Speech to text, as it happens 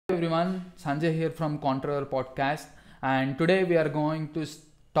Everyone, Sanjay here from Controller Podcast, and today we are going to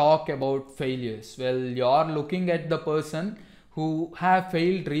talk about failures. Well, you're looking at the person who have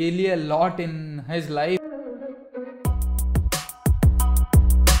failed really a lot in his life.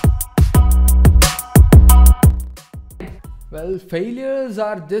 Well, failures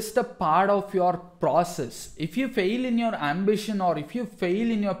are just a part of your process. If you fail in your ambition or if you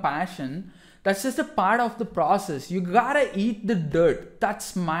fail in your passion, that's just a part of the process. You gotta eat the dirt.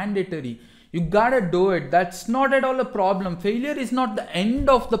 That's mandatory. You gotta do it. That's not at all a problem. Failure is not the end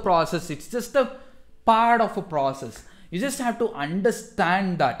of the process. It's just a part of a process. You just have to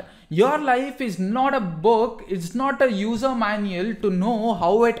understand that your life is not a book. It's not a user manual to know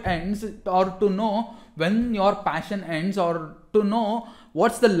how it ends or to know when your passion ends or to know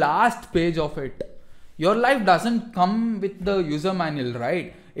what's the last page of it. Your life doesn't come with the user manual,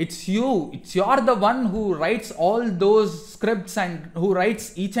 right? It's you. You're the one who writes all those scripts and who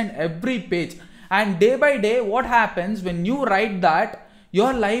writes each and every page. And day by day, what happens when you write that,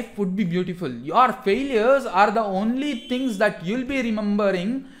 your life would be beautiful. Your failures are the only things that you'll be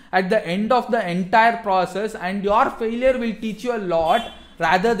remembering at the end of the entire process, and your failure will teach you a lot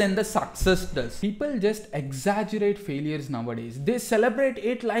rather than the success does. People just exaggerate failures nowadays. They celebrate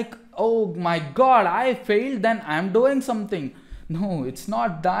it like, oh my god, I failed, then I'm doing something. No, it's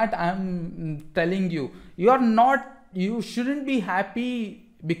not that. I'm telling you, you shouldn't be happy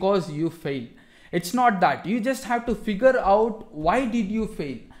because you failed. It's not that. You just have to figure out why did you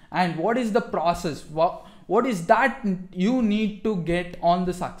fail and what is the process. What is that you need to get on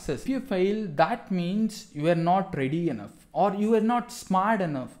the success. If you fail, that means you are not ready enough, or you are not smart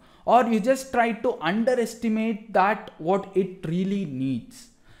enough, or you just try to underestimate that what it really needs.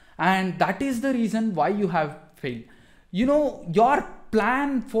 And that is the reason why you have failed. You know, your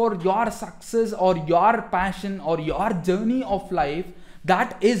plan for your success or your passion or your journey of life,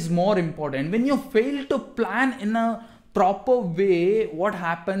 that is more important. When you fail to plan in a proper way, what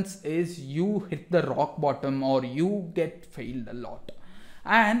happens is you hit the rock bottom or you get failed a lot.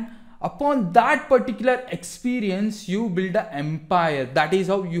 And upon that particular experience, you build an empire. That is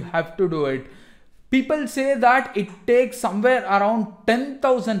how you have to do it. People say that it takes somewhere around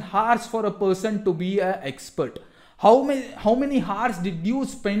 10,000 hours for a person to be an expert. How many hours did you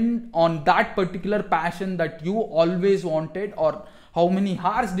spend on that particular passion that you always wanted, or how many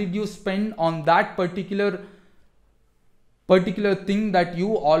hours did you spend on that particular thing that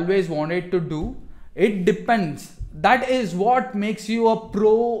you always wanted to do? It depends. That is what makes you a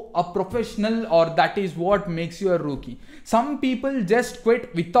pro, a professional, or that is what makes you a rookie. Some people just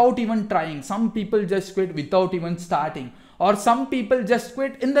quit without even trying. Some people just quit without even starting, or some people just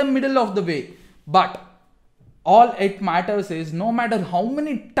quit in the middle of the way. But all it matters is, no matter how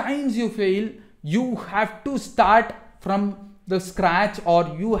many times you fail, you have to start from the scratch,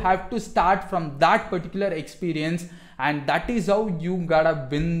 or you have to start from that particular experience, and that is how you gotta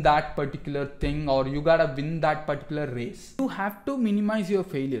win that particular thing, or you gotta win that particular race. You have to minimize your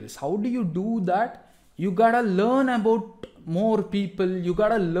failures. How do you do that? You gotta learn about more people. You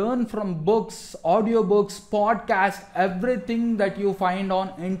gotta learn from books, audiobooks, podcasts, everything that you find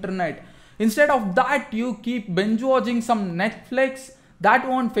on internet. Instead of that, you keep binge watching some Netflix. That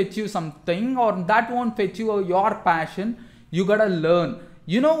won't fetch you something, or that won't fetch you your passion. You gotta learn.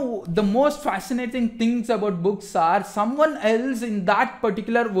 You know, the most fascinating things about books are someone else in that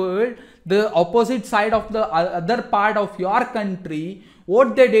particular world, the opposite side of the other part of your country,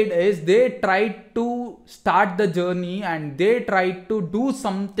 what they did is they tried to start the journey and they tried to do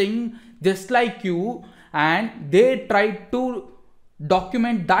something just like you, and they tried to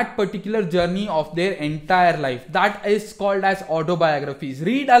document that particular journey of their entire life. That is called as autobiographies.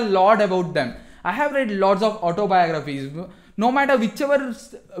 Read a lot about them. I have read lots of autobiographies. No matter whichever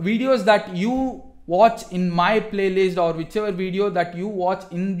videos that you watch in my playlist or whichever video that you watch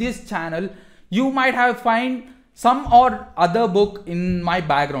in this channel, you might have find some or other book in my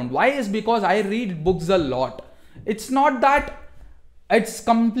background. Why? Is because I read books a lot. It's not that it's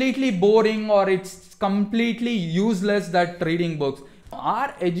completely boring or it's completely useless that reading books.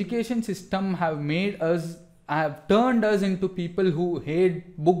 Our education system have turned us into people who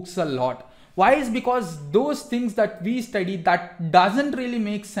hate books a lot. Why? Is because those things that we study, that doesn't really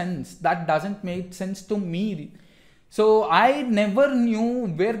make sense. That doesn't make sense to me. So I never knew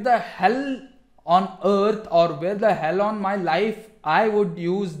where the hell on earth or where the hell on my life I would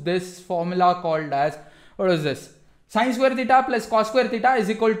use this formula called as, what is this? Sin square theta plus cos square theta is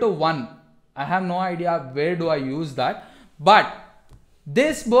equal to 1. I have no idea where do I use that. But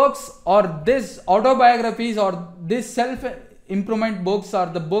these books or these autobiographies or these self-improvement books are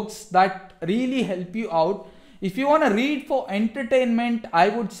the books that really help you out If you want to read for entertainment, I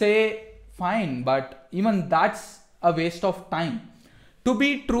would say fine, but even that's a waste of time. To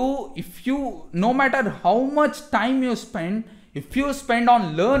be true, if you, no matter how much time you spend, if you spend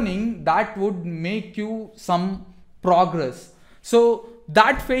on learning, that would make you some progress. So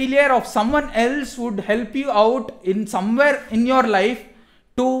that failure of someone else would help you out in somewhere in your life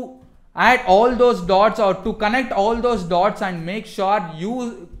to add all those dots or to connect all those dots and make sure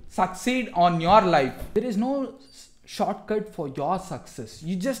you succeed on your life. There is no shortcut for your success.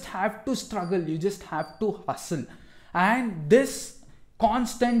 You just have to struggle, you just have to hustle, and this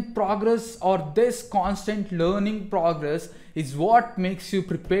constant progress or this constant learning progress is what makes you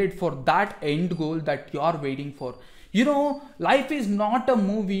prepared for that end goal that you're waiting for. You know, life is not a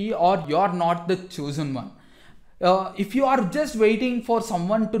movie, or you're not the chosen one. If you are just waiting for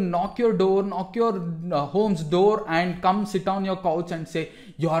someone to knock your door, knock your home's door and come sit on your couch and say,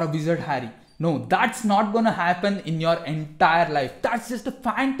 you're a wizard, Harry. No, that's not gonna happen in your entire life. That's just a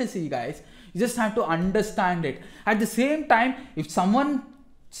fantasy, guys. You just have to understand it. At the same time, if someone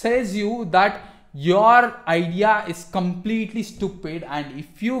says you that your idea is completely stupid, and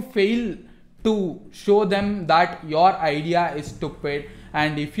if you fail to show them that your idea is stupid,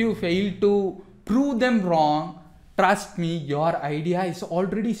 and if you fail to prove them wrong, trust me, your idea is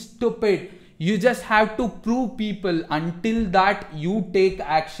already stupid. You just have to prove people until that you take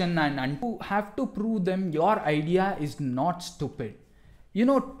action, and you have to prove them your idea is not stupid. You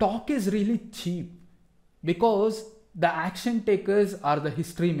know, talk is really cheap because the action takers are the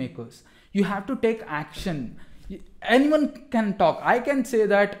history makers. You have to take action. Anyone can talk. I can say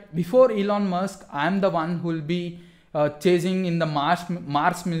that before Elon Musk, I'm the one who will be chasing in the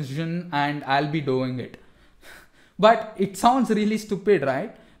Mars mission, and I'll be doing it. But it sounds really stupid,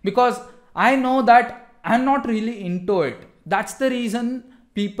 right? Because I know that I'm not really into it. That's the reason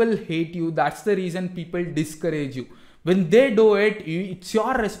people hate you. That's the reason people discourage you. When they do it, it's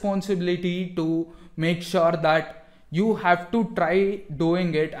your responsibility to make sure that you have to try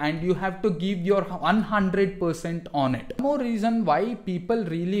doing it, and you have to give your 100% on it. One more reason why people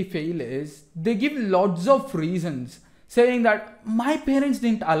really fail is they give lots of reasons, saying that my parents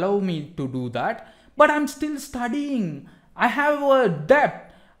didn't allow me to do that, but I'm still studying. I have a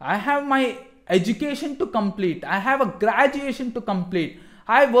debt. I have my education to complete. I have a graduation to complete.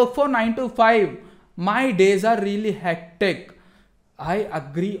 I work for 9 to 5. My days are really hectic. I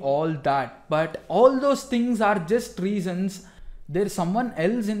agree all that, but all those things are just reasons. There's someone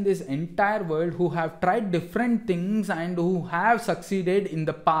else in this entire world who have tried different things and who have succeeded in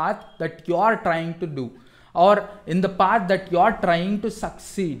the path that you are trying to do, or in the path that you are trying to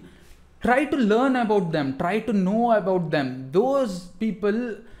succeed. Try to learn about them. Try to know about them. Those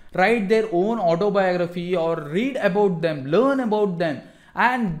people write their own autobiography or read about them, learn about them.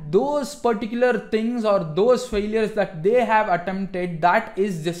 And those particular things or those failures that they have attempted, that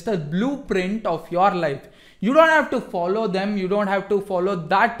is just a blueprint of your life. You don't have to follow them. You don't have to follow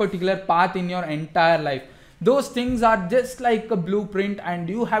that particular path in your entire life. Those things are just like a blueprint, and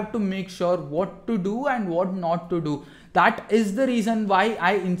you have to make sure what to do and what not to do. That is the reason why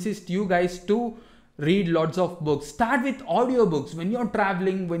I insist you guys to read lots of books. Start with audiobooks when you're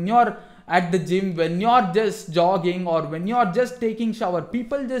traveling, when you're at the gym, when you're just jogging, or when you're just taking shower.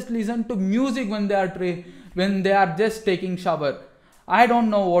 People just listen to music when they are just taking shower. I don't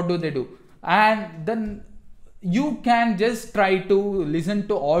know what do they do. And then you can just try to listen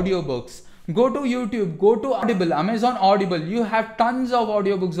to audiobooks. Go to YouTube, go to Audible, Amazon Audible. You have tons of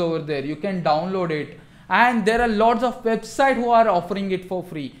audiobooks over there. You can download it. And there are lots of websites who are offering it for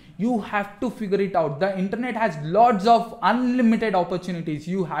free. You have to figure it out. The internet has lots of unlimited opportunities.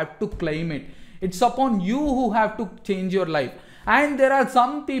 You have to claim it. It's upon you who have to change your life. And there are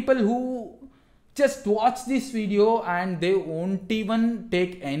some people who just watch this video and they won't even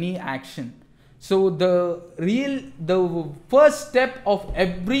take any action. So the first step of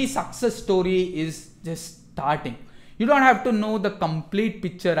every success story is just starting. You don't have to know the complete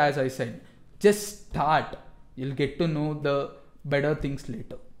picture, as I said. Just start. You'll get to know the better things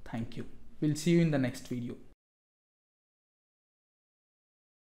later. Thank you. We'll see you in the next video.